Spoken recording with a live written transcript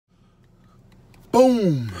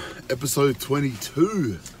Boom! Episode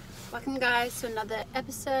 22 Welcome guys to another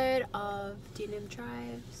episode of DNM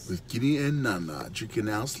Drives. with Kini and Nana drinking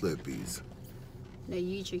our Slurpees. No,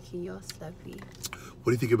 you drinking your Slurpee. What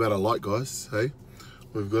do you think about our light, guys? Hey,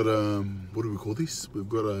 we've got what do we call this? We've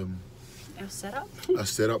got Our setup. a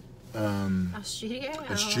setup. Our studio.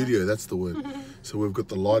 A studio, that's the word. So we've got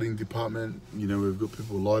the lighting department. You know, we've got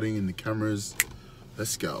people lighting in the cameras.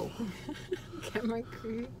 Let's go. Camera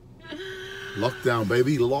crew. Lockdown,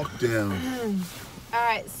 baby, lockdown.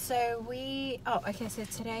 Alright, so so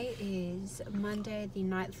today is Monday the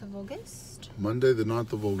 9th of August. Monday the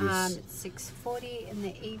 9th of August. It's 6:40 in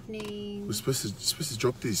the evening. We're supposed to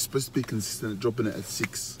drop this. Supposed to be consistent at dropping it at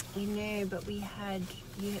 6. I know, but we've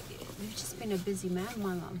just been a busy man,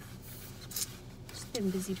 my love. Just been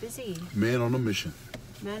busy. Man on a mission.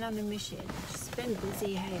 Man on a mission. Just been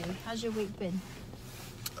busy, hey. How's your week been?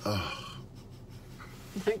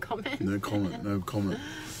 No comment? No comment, no comment.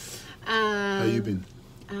 How you been?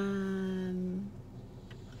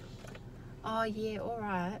 Oh yeah,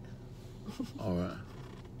 alright. Alright.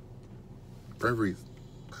 Brain freeze.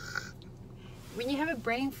 When you have a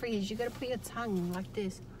brain freeze, you gotta put your tongue like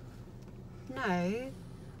this. No.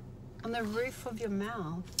 On the roof of your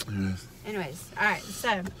mouth. Yes. Anyways, alright,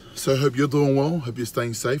 so. So hope you're doing well. Hope you're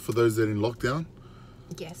staying safe for those that are in lockdown.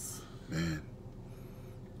 Yes. Man.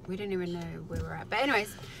 We don't even know where we're at. But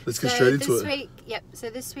anyways. Let's get straight into it. So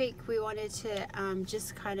this week we wanted to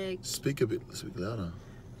just kind of. Speak louder.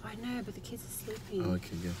 I know, but the kids are sleeping. Oh,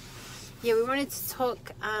 okay, yeah. Yeah, we wanted to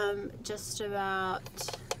talk just about.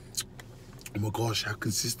 Oh my gosh, how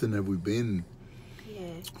consistent have we been?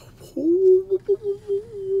 Yeah.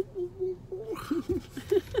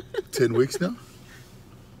 10 weeks now?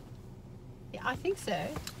 Yeah, I think so.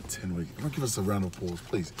 10 weeks. Give us a round of applause,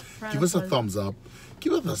 please. Round Give of us a applause. thumbs up.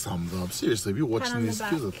 Give us a thumbs up. Seriously, if you're watching on the this,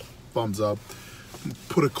 back. give us a thumbs up.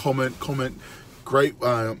 Put a comment. Great.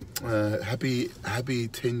 Happy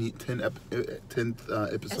 10th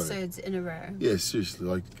episode. Episodes in a row. Yeah, seriously.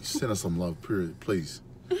 Like, send us some love, period, please.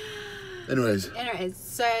 Anyways,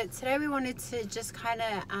 so today we wanted to just kind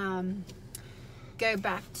of go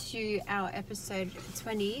back to our episode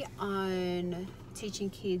 20 on teaching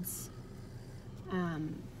kids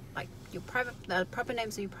like the proper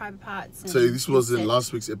names of your private parts. so this wasn't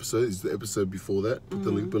last week's episode. It's the episode before that. Put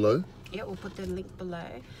the link below. Yeah, we'll put the link below.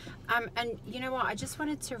 And you know what? I just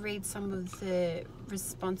wanted to read some of the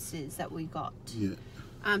responses that we got. Yeah.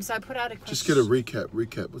 So I put out a question. Just get a recap.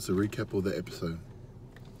 What's a recap of the episode?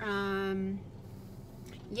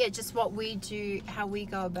 Yeah, just what we do, how we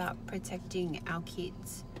go about protecting our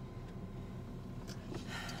kids.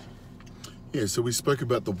 Yeah, so we spoke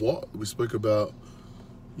about the what. We spoke about,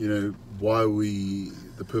 the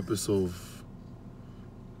purpose of,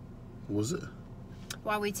 what was it?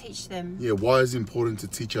 Why we teach them. Yeah, why is it important to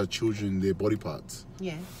teach our children their body parts?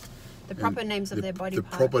 Yeah. The proper names of their body parts.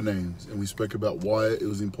 The proper names. And we spoke about why it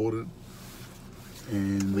was important.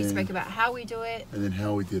 And we spoke about how we do it. And then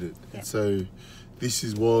how we did it. Yeah. And so this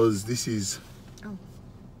is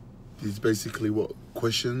basically what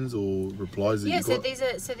questions or replies that you got?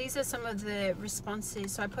 These are some of the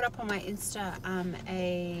responses. So I put up on my Insta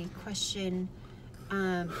a question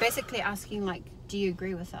basically asking like, do you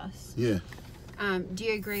agree with us? Yeah. Do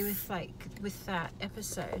you agree with that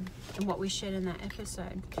episode and what we shared in that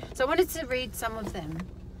episode? So I wanted to read some of them.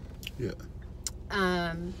 Yeah.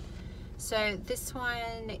 So this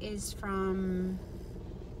one is from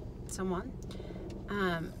someone.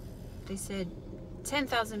 They said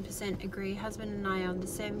 10,000% agree. Husband and I are on the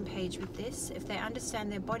same page with this. If they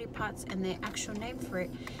understand their body parts and their actual name for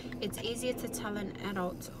it, it's easier to tell an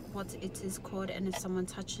adult what it is called and if someone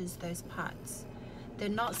touches those parts. They're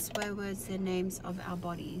not swear words, they're names of our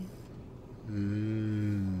body.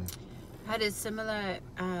 I had a similar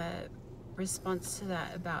response to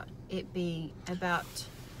that about it being about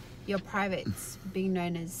your privates being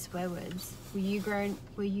known as swear words. Were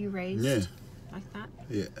you raised like that?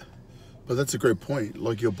 Yeah. But that's a great point.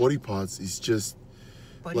 Like your body parts is just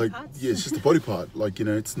body parts? Yeah, it's just a body part. Like,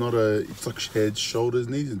 it's like head, shoulders,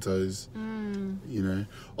 knees and toes.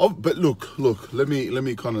 Oh, but look, let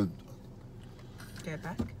me kind of go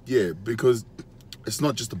back. Yeah, because it's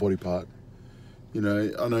not just a body part. I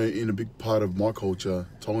know in a big part of my culture,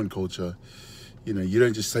 Tongan culture, you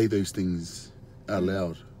don't just say those things out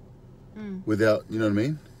loud without, you know what I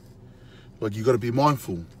mean? Like, you got to be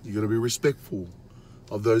mindful. You got to be respectful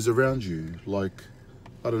of those around you. Like,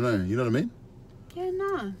 I don't know, you know what I mean? Yeah,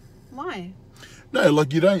 no. Why? No,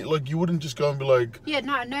 like you wouldn't just go and be like... Yeah,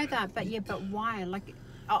 no, I know that, but why? Like,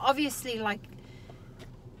 obviously, like,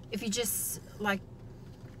 if you just, like,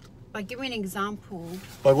 Like, give me an example.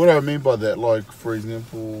 Like, what do I mean by that? Like, for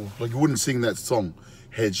example, like you wouldn't sing that song,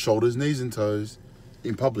 head, shoulders, knees and toes,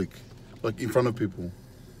 in public, like in front of people.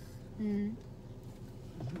 Mm.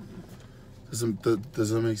 Does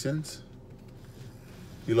that make sense?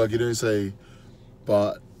 You don't say,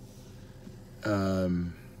 but,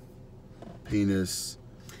 penis,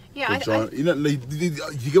 Yeah, vagina. You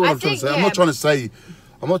get what I'm trying to say.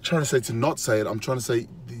 I'm not trying to say to not say it. I'm trying to say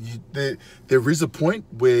there is a point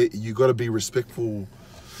where you got to be respectful,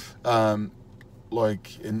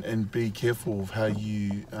 like and be careful of how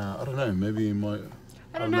you. I don't know. Maybe you might.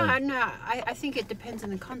 I don't know. I think it depends on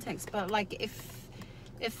the context. But like if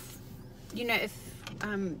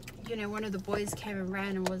one of the boys came and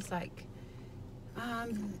ran and was like,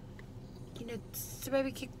 so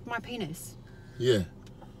baby kick my penis. Yeah.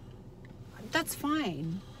 That's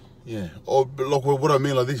fine. Yeah. Or but like what I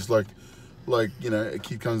mean like this, like a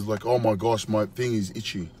kid comes like, oh my gosh, my thing is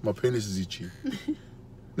itchy. My penis is itchy.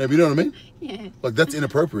 No, but you know what I mean? Yeah. Like that's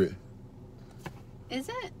inappropriate. Is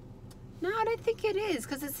it? No, I don't think it is,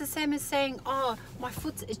 because it's the same as saying, oh, my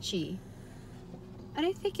foot's itchy. I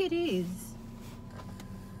don't think it is.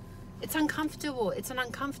 It's uncomfortable. It's an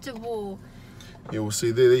uncomfortable. Yeah, well,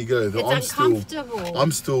 see, there you go. It's uncomfortable.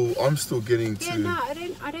 I'm still getting to. Yeah, no, I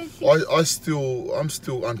don't think. I'm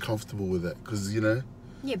still uncomfortable with that because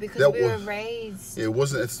Yeah, because we were raised. Yeah, it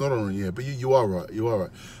wasn't. It's not on. Yeah, but you are right. You are right.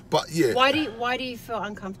 But yeah. Why do you feel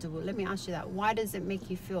uncomfortable? Let me ask you that. Why does it make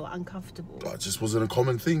you feel uncomfortable? It just wasn't a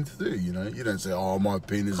common thing to do. You don't say, "Oh, my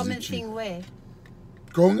penis is itchy." Common thing where?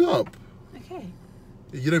 Growing up. Okay.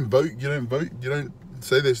 You don't vote. You don't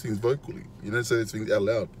say those things vocally. You don't say those things out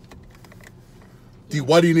loud.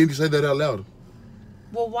 Why do you need to say that out loud?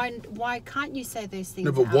 Well, why can't you say those things?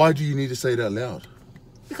 No, but why do you need to say it out loud?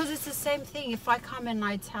 Because it's the same thing. If I come and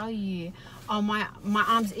I tell you, oh, my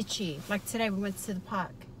arm's itchy. Like today we went to the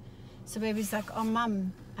park. So baby's like, oh,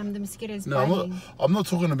 mum, the mosquito's biting. I'm not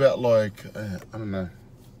talking about like, I don't know.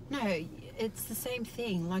 No, it's the same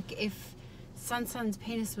thing. Like if Sun's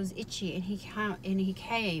penis was itchy and he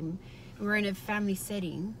came, and we're in a family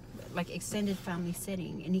setting, like extended family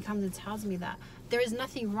setting, and he comes and tells me that, there is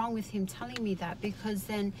nothing wrong with him telling me that, because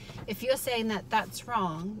then if you're saying that that's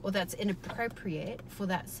wrong or that's inappropriate for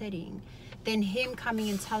that setting, then him coming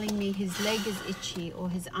and telling me his leg is itchy or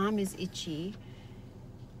his arm is itchy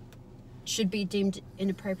should be deemed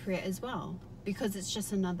inappropriate as well, because it's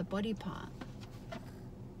just another body part.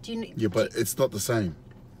 But it's not the same.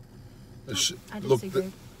 I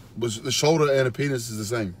disagree. The shoulder and a penis is the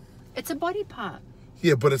same. It's a body part.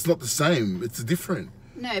 Yeah, but it's not the same. It's different.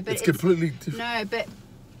 No, but it's completely different. No,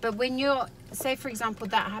 but when you're, say for example,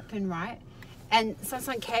 that happened, right? And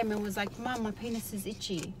someone came and was like, "Mum, my penis is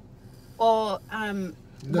itchy," or No,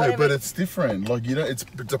 whatever. but it's different. Like it's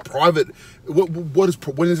a private. What is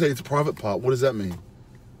when you say it's a private part? What does that mean?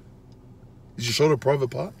 Is your shoulder a private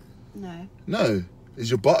part? No. No.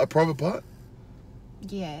 Is your butt a private part?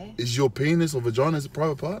 Yeah. Is your penis or vagina a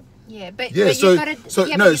private part? Yeah, but yeah. But so you gotta, so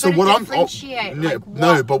yeah, no. but you So gotta what differentiate. I'm. Yeah, like,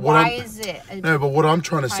 no, but what why I'm. is it? No, but what I'm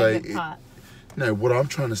trying to say. What I'm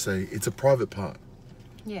trying to say, it's a private part.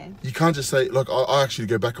 Yeah. You can't just say, like, I actually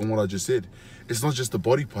go back on what I just said. It's not just a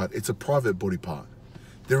body part, it's a private body part.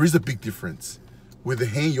 There is a big difference. With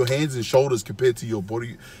your hands and shoulders compared to your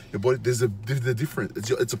body, there's a difference.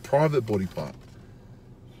 It's a private body part.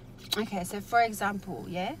 Okay, so for example,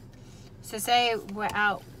 yeah? So say we're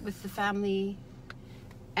out with the family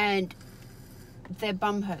and their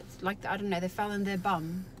bum hurts. Like, I don't know, they fell in their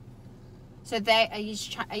bum. So are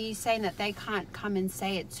you saying that they can't come and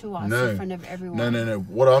say it to us in front of everyone? No.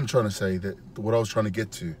 What I'm trying to say, what I was trying to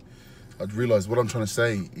get to, I'd realised what I'm trying to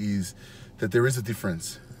say is that there is a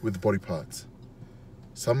difference with the body parts.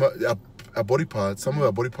 Some of our body parts are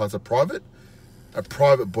private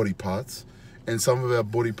body parts, and some of our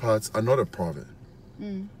body parts are not a private.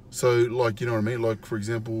 Mm. So, like, you know what I mean? Like, for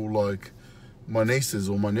example, like my nieces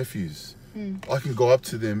or my nephews, I can go up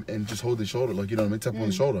to them and just hold their shoulder, like, you know what I mean, tap on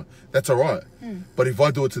the shoulder. That's all right. But if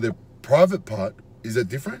I do it to their private part, is that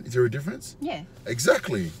different? Is there a difference? Yeah.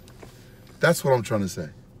 Exactly. That's what I'm trying to say.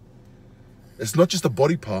 It's not just a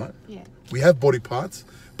body part. Yeah. We have body parts,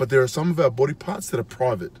 but there are some of our body parts that are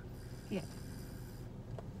private. Yeah.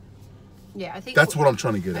 Yeah, I think that's what I'm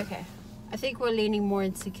trying to get at. Okay. I think we're leaning more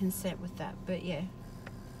into consent with that, but yeah.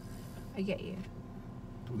 I get you.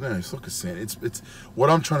 No, it's not consent. It's what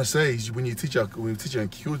I'm trying to say is when we teach our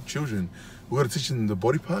children, we've got to teach them the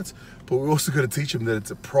body parts, but we also got to teach them that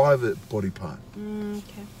it's a private body part.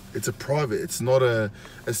 Okay. It's a private. It's not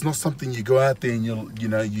something you go out there and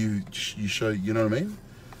you show. You know what I mean?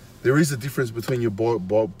 There is a difference between your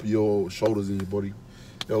shoulders and your body,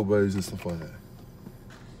 elbows and stuff like that.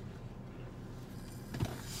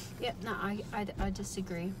 Yeah, no, I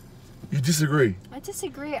disagree. You disagree? I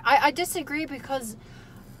disagree. I disagree because,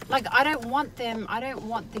 like, I don't want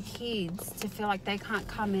the kids to feel like they can't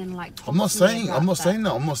come in, like, I'm not saying that. I'm not saying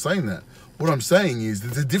that. What I'm saying is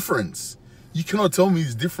there's a difference. You cannot tell me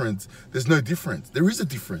there's difference. There's no difference. There is a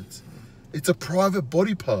difference. It's a private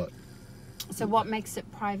body part. So what makes it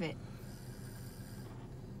private?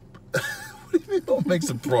 What do you mean what makes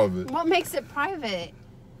it private? What makes it private?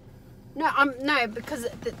 No, because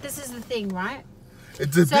this is the thing, right?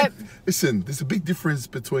 Listen, there's a big difference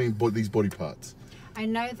between these body parts. I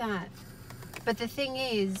know that. But the thing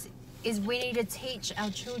is we need to teach our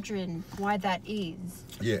children why that is.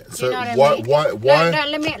 Yeah. Do So you know what I mean? why? No,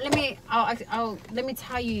 let me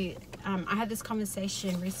tell you. I had this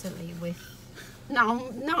conversation recently with.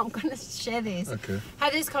 No, I'm gonna share this. Okay. I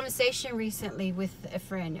had this conversation recently with a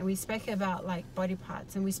friend, and we spoke about like body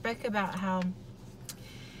parts, and we spoke about how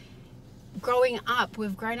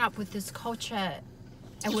we've grown up with this culture,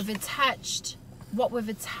 and we've attached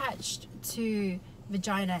to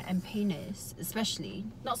vagina and penis, especially,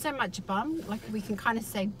 not so much bum, like we can kind of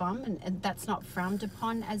say bum, and that's not frowned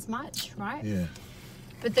upon as much, right? Yeah.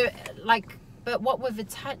 But what we've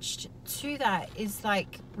attached to that is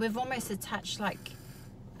like we've almost attached like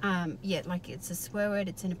like it's a swear word,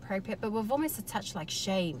 it's inappropriate, but we've almost attached like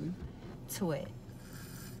shame to it,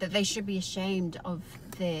 that they should be ashamed of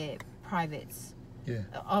their privates,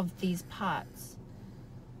 of these parts.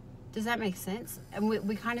 Does that make sense? And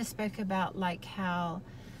we kind of spoke about like how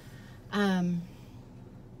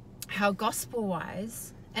gospel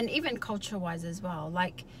wise and even culture wise as well,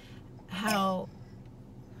 like how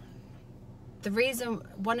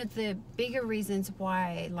one of the bigger reasons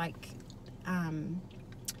why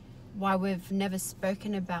why we've never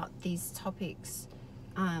spoken about these topics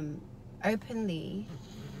openly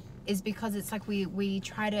is because it's like we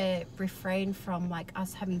try to refrain from like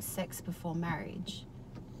us having sex before marriage.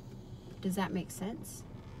 Does that make sense?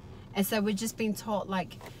 And so we're just being taught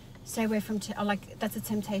like stay away from like that's a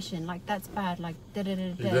temptation, like that's bad, like They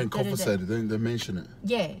don't compensate it, they mention it.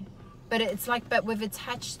 Yeah. But it's like, but we've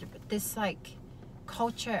attached this like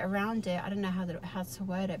culture around it. I don't know how to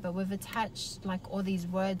word it, but we've attached like all these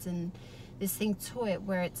words and this thing to it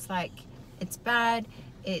where it's like it's bad.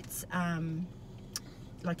 It's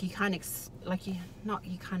like you can't explore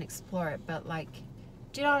it, but like,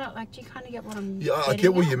 do you know, like, do you kind of get what I'm? Yeah, I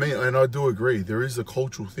get what you mean, and I do agree. There is a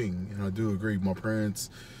cultural thing, and I do agree. My parents,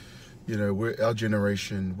 you know, our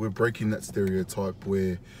generation, we're breaking that stereotype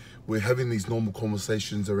where we're having these normal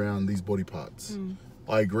conversations around these body parts.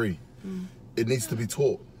 I agree. It needs to be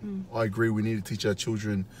taught. I agree. We need to teach our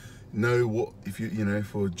children know what, if you know,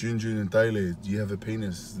 for Junjun and Dele, you have a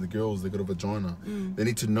penis. The girls, they got a vagina. They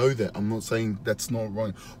need to know that. I'm not saying that's not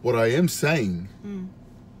wrong. What I am saying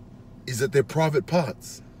is that they're private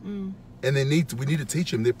parts, and we need to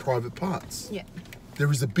teach them they're private parts. Yeah.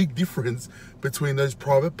 There is a big difference between those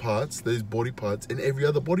private parts, those body parts, and every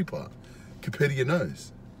other body part compared to your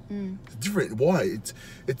nose. It's different. Why?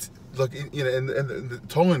 It's like, you know, and the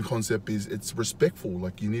Tongan concept is it's respectful.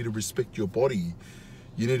 Like, you need to respect your body.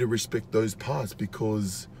 You need to respect those parts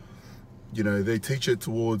because, you know, they teach it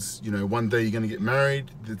towards, you know, one day you're going to get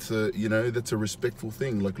married. That's a respectful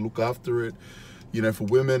thing. Like, look after it. You know, for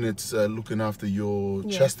women, it's looking after your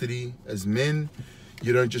chastity. As men,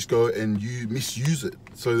 you don't just go and you misuse it.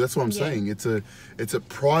 So that's what I'm saying. It's a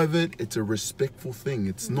private, it's a respectful thing.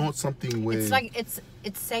 It's not something where it's like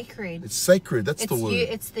it's sacred. It's sacred. That's the word.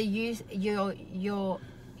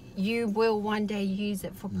 You will one day use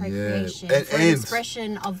it for procreation, for an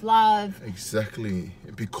expression of love. Exactly,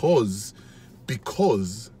 because the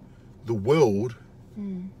world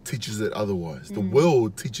teaches it otherwise. The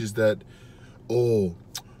world teaches that, oh,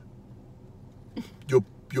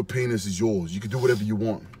 your penis is yours. You can do whatever you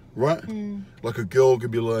want, right? Like a girl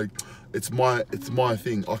could be like, it's my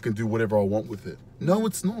thing. I can do whatever I want with it. No,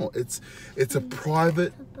 it's not. It's a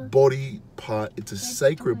private body part. It's a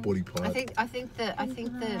sacred body part. I think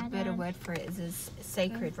the better word for it is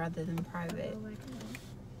sacred rather than private.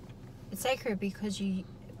 It's sacred because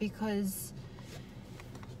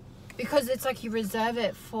it's like you reserve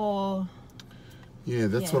it for. Yeah,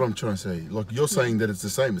 that's what I'm trying to say. Like, you're saying that it's the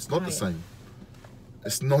same. It's not the same.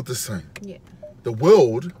 It's not the same. Yeah. The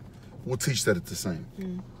world will teach that it's the same.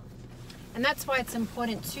 And that's why it's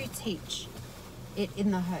important to teach it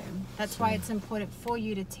in the home. That's why it's important for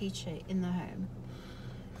you to teach it in the home.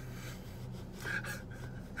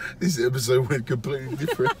 This episode went completely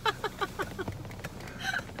different.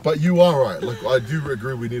 But you are right. Like, I do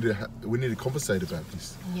agree. We need to conversate about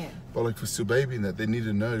this. Yeah. But like for still baby and that, they need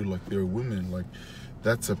to know, like, they're a woman. Like,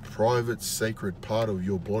 that's a private, sacred part of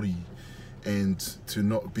your body, and to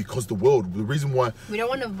not, because the reason why we don't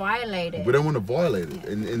want to violate it. We don't want to violate it.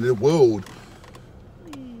 And in the world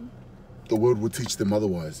will teach them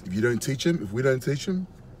otherwise. If you don't teach them, if we don't teach them,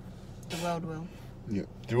 the world will. Yeah.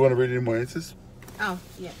 Do you want to read any more answers? Oh,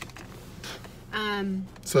 yeah.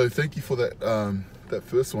 So thank you for that that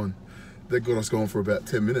first one. That got us going for about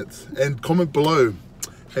 10 minutes. And comment below.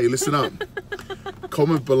 Hey, listen up.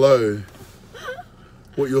 Comment below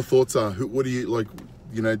what your thoughts are. What do you like?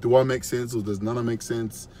 You know, do I make sense or does none of make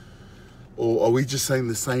sense? Or are we just saying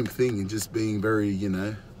the same thing and just being very, you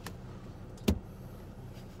know?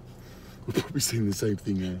 We're probably saying the same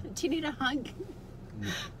thing. Yeah. Do you need a hug?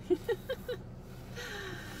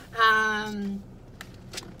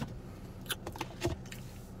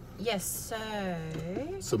 Yes. So.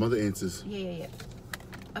 Some other answers. Yeah.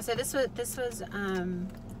 Oh, so this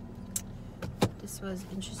was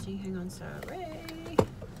interesting. Hang on, sorry.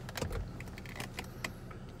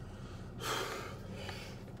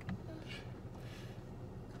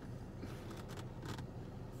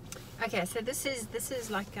 Okay, so this is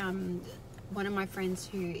like one of my friends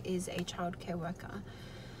who is a childcare worker.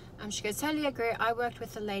 She goes, totally agree. I worked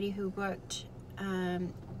with a lady who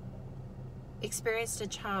experienced a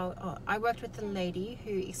child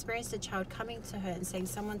coming to her and saying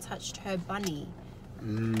someone touched her bunny.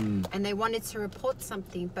 And they wanted to report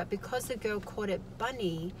something, but because the girl called it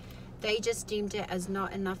bunny, they just deemed it as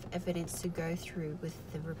not enough evidence to go through with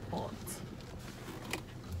the report.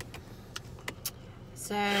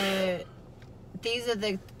 So these are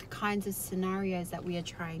the kinds of scenarios that we are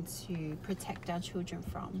trying to protect our children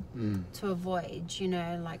from, to avoid, you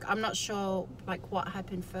know, like I'm not sure like what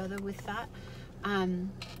happened further with that,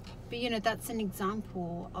 but you know, that's an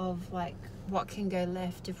example of like what can go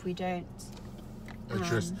left if we don't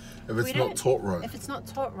if it's not taught right. If it's not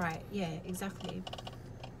taught right, yeah, exactly.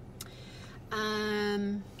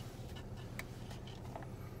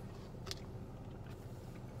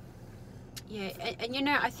 Yeah, and you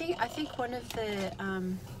know, I think one of the oh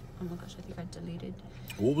my gosh, I think I deleted.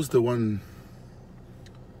 What was the one?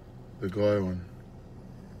 The guy one.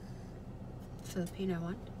 Filipino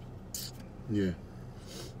one. Yeah,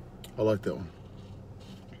 I like that one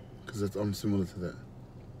because I'm similar to that.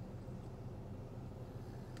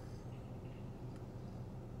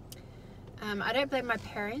 I don't blame my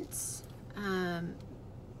parents. I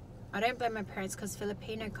don't blame my parents because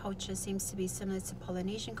Filipino culture seems to be similar to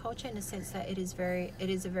Polynesian culture in the sense that it is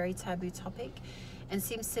a very taboo topic and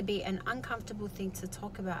seems to be an uncomfortable thing to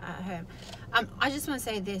talk about at home. I just want to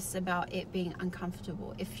say this about it being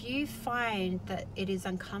uncomfortable. If you find that it is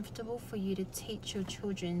uncomfortable for you to teach your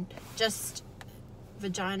children just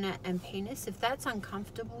vagina and penis, if that's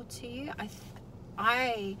uncomfortable to you,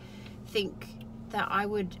 I think that I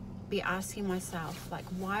would be asking myself, like,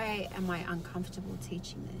 why am I uncomfortable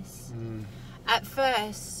teaching this? At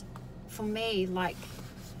first, for me, like,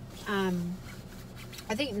 I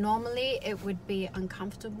think normally it would be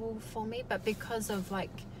uncomfortable for me, but because of like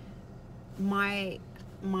my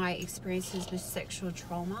experiences with sexual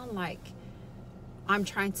trauma, like I'm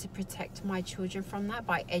trying to protect my children from that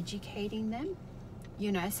by educating them,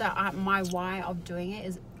 you know. So my why of doing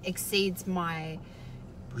it exceeds my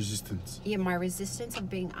resistance. Yeah, my resistance of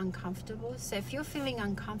being uncomfortable. So if you're feeling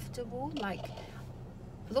uncomfortable, like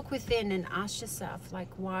look within and ask yourself, like,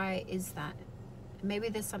 why is that? Maybe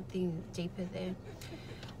there's something deeper there.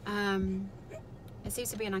 It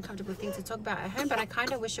seems to be an uncomfortable thing to talk about at home, but I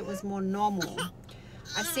kind of wish it was more normal.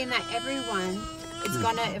 I've seen that everyone is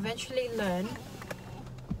gonna eventually learn.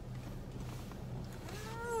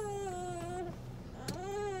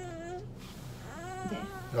 There.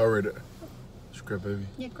 I read it. Just grab baby.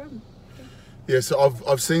 Yeah, grab them. Yeah, so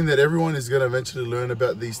I've seen that everyone is going to eventually learn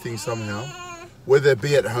about these things somehow, whether it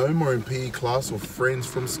be at home or in PE class or friends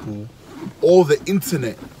from school or the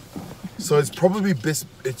internet. So it's probably best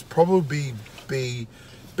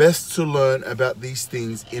to learn about these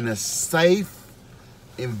things in a safe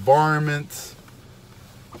environment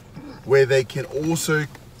where they can also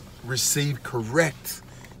receive correct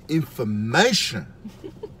information.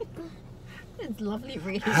 It's lovely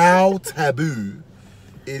reading. How taboo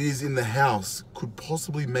it is in the house could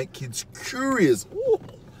possibly make kids curious. Ooh.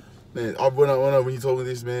 Man, when you told me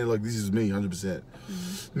this, man, like this is me, 100%.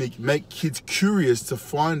 Make kids curious to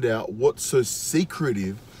find out what's so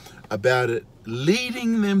secretive about it,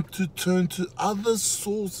 leading them to turn to other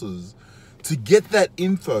sources to get that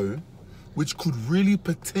info, which could really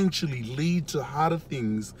potentially lead to harder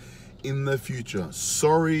things in the future.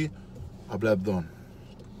 Sorry, I blabbed on.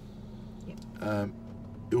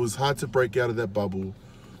 It was hard to break out of that bubble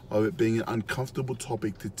of it being an uncomfortable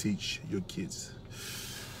topic to teach your kids.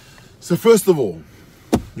 So first of all,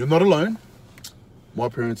 you're not alone. My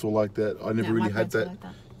parents were like that. I never No, my really had parents were that. like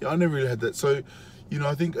that. Yeah, I never really had that. So, you know,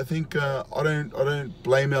 I think I don't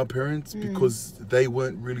blame our parents because they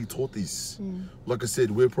weren't really taught this. Like I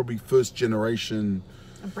said, we're probably first generation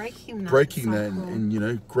Breaking that, and you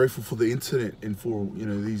know, grateful for the internet and for, you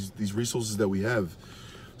know, these resources that we have.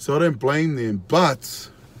 So I don't blame them, but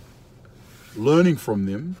learning from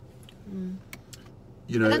them,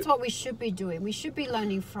 you know, And that's what we should be doing. We should be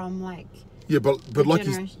learning from, like, yeah, but like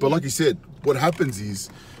generation. you said, what happens is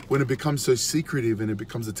when it becomes so secretive and it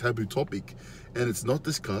becomes a taboo topic, and it's not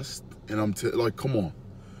discussed, and like, come on,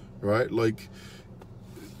 right? Like,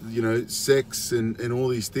 you know, sex and all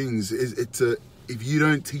these things. If you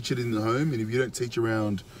don't teach it in the home, and if you don't teach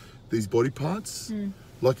around these body parts,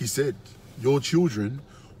 like you said, your children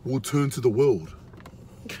will turn to the world.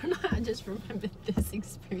 I just remembered this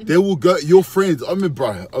experience. They will go. Your friends. I remember,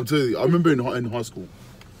 bro. I'm telling you. I remember in high school,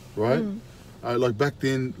 right? Like back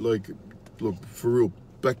then, like, look, for real.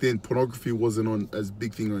 Back then, pornography wasn't on as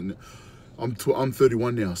big thing right now. I'm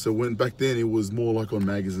 31 now, so when back then it was more like on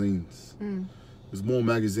magazines. It was more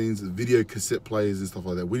magazines, video cassette players and stuff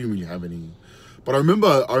like that. We didn't really have any. But I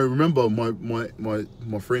remember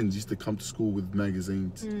my friends used to come to school with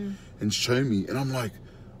magazines and show me, and I'm like,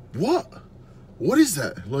 what is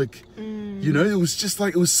that? Like, you know, it was just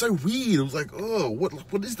like, it was so weird. It was like, oh, what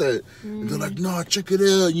is that? And they're like, nah, check it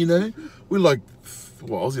out, you know. We're like,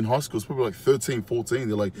 well, I was in high school, it's probably like 13, 14.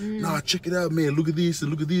 They're like, nah, check it out, man. Look at this and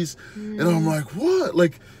look at this. And I'm like, what?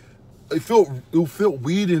 Like, it felt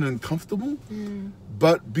weird and uncomfortable.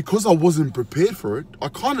 But because I wasn't prepared for it, I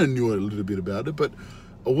kind of knew a little bit about it, but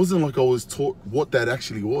it wasn't like I was taught what that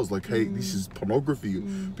actually was. Like, hey, this is pornography.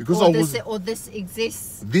 Because this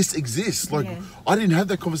exists. This exists. Like, I didn't have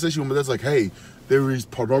that conversation with my dad's like, hey, there is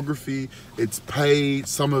pornography. It's paid.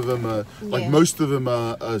 Some of them are, like, most of them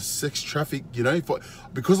are sex traffic, you know.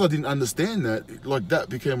 Because I didn't understand that, like, that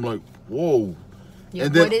became like, whoa. Yeah,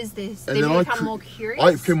 and then, what is this? Then you become more curious?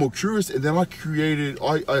 I became more curious, and then I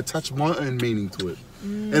attached my own meaning to it.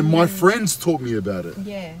 And my friends taught me about it.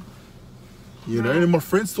 Yeah. You know, and my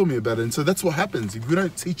friends taught me about it. And so that's what happens. If you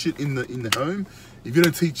don't teach it in the home, if you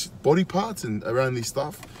don't teach body parts and around this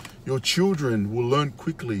stuff, your children will learn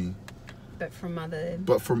quickly. But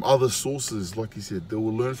from other sources, like you said, they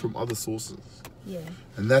will learn from other sources. Yeah.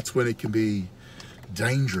 And that's when it can be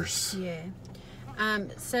dangerous. Yeah.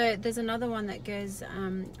 So there's another one that goes,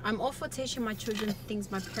 I'm all for teaching my children things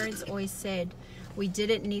my parents always said we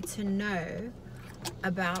didn't need to know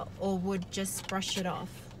about or would just brush it off.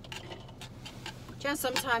 Do you know,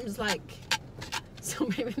 sometimes, like, some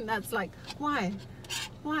people that's like, why?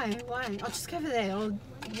 I'll just go over there, or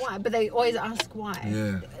why? But they always ask why.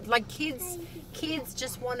 Yeah. Like, kids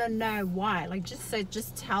just want to know why. Like,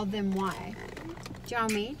 just tell them why. Do you know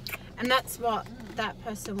what I mean? And that's what that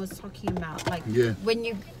person was talking about. Like, when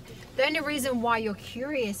the only reason why you're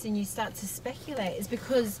curious and you start to speculate is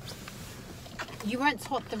because you weren't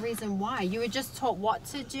taught the reason why. You were just taught what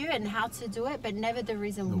to do and how to do it, but never the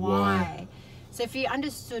reason why. So if you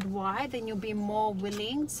understood why, then you'll be more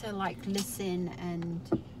willing to, like, listen and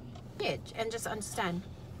just understand.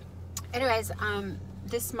 Anyways,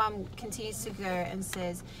 this mum continues to go and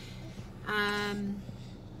says, I'm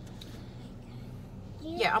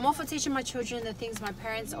all for teaching my children the things my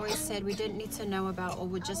parents always said we didn't need to know about or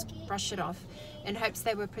would just brush it off in hopes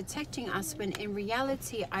they were protecting us, when in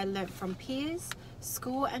reality I learnt from peers,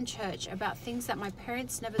 school and church about things that my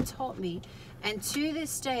parents never taught me. And to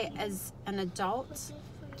this day, as an adult,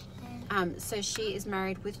 so she is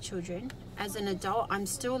married with children. As an adult, I'm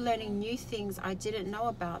still learning new things I didn't know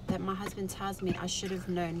about that my husband tells me I should have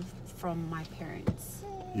known from my parents.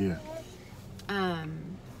 Yeah.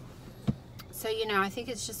 So, you know, I think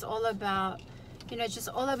it's just all about, you know,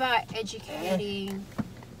 educating,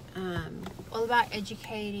 all about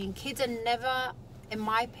educating. Kids are never, in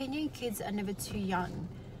my opinion, kids are never too young.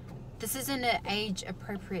 This isn't an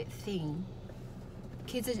age-appropriate thing.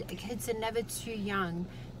 Kids are never too young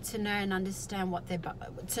to know and understand what their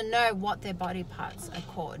body parts are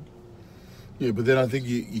called. Yeah, but then I think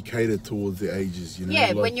you cater towards the ages, you know. Yeah,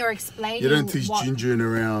 like, when you're explaining, you don't teach ginger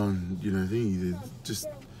around, you know, things. Just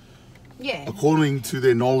Yeah. According to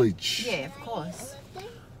their knowledge. Yeah, of course.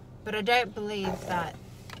 But I don't believe that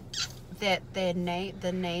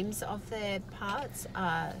the names of their parts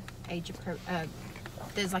are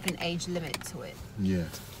there's like an age limit to it. Yeah.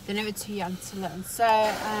 They're never too young to learn. So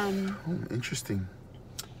interesting.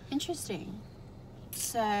 Interesting.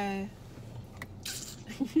 So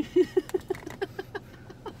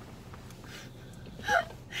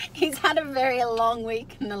he's had a very long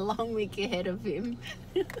week and a long week ahead of him.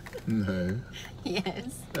 No.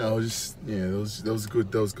 Yes. I was just that was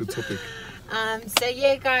good. That was a good topic. So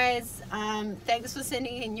yeah, guys, thanks for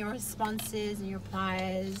sending in your responses and your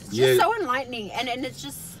replies. It's Yeah. just so enlightening, and it's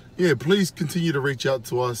just Yeah, please continue to reach out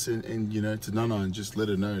to us and you know, to Nana, and just let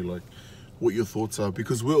her know like what your thoughts are,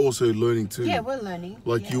 because we're also learning too. yeah, we're learning.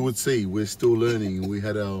 Like yeah. you would see, we're still learning.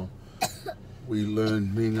 We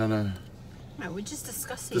learned, me and Nana No, we're just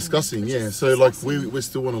discussing. discussing, We're yeah. just So like discussing. we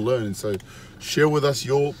still want to learn, and so share with us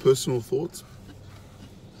your personal thoughts.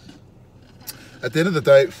 At the end of the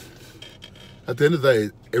day,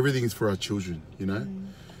 everything is for our children, you know.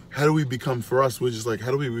 How do we become, for us, we're just like,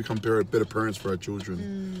 how do we become better parents for our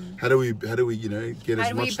children? How do we, you know, get How as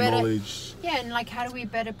do we much better- knowledge? Yeah, and like, how do we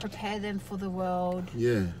better prepare them for the world?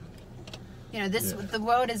 Yeah. You know, the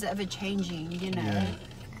world is ever changing. You know. Yeah.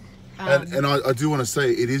 And I do want to say,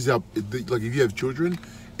 it is like, if you have children,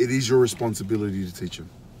 it is your responsibility to teach them.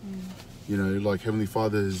 You know, like Heavenly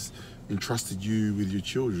Father has entrusted you with your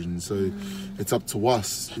children, so it's up to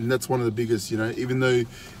us. And that's one of the biggest, you know, even though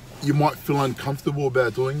you might feel uncomfortable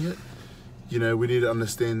about doing it, you know, we need to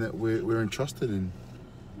understand that we're entrusted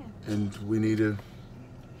and we need to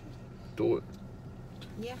do it.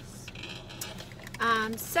 Yes.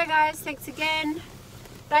 So guys, thanks again.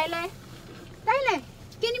 Dale.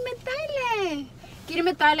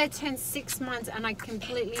 Kini turned 6 months, and I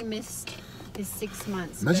completely missed his 6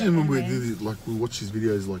 months. Imagine when we Anyway. do this, like we watch his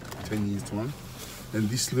videos like 10 years time, and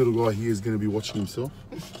this little guy here is going to be watching himself.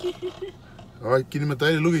 All right, Kini, look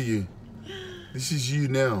at you. This is you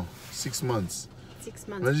now, 6 months. 6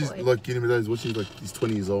 months. Imagine Boy. like Kini is watching, like he's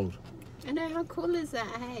 20 years old. I know, how cool is that?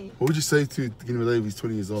 Hey, What would you say to Kini if he's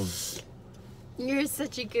 20 years old? you're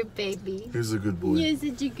such a good baby. He's a good boy. You're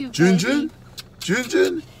such a good Junjun? baby.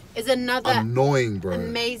 Junjun? Is another Annoying, bro.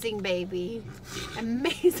 amazing baby.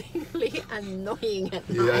 Amazingly annoying at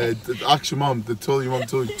Yeah, night. ask your mum to tell your mum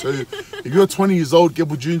to tell you. If you're 20 years old,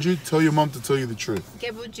 Gebu Junjun, tell your mum to tell you the truth.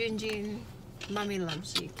 Gebu Junjun, mommy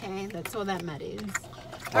loves you, okay? That's all that matters.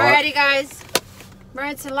 All right. Alrighty, guys.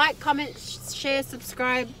 Remember to like, comment, share,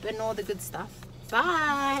 subscribe, and all the good stuff.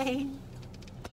 Bye.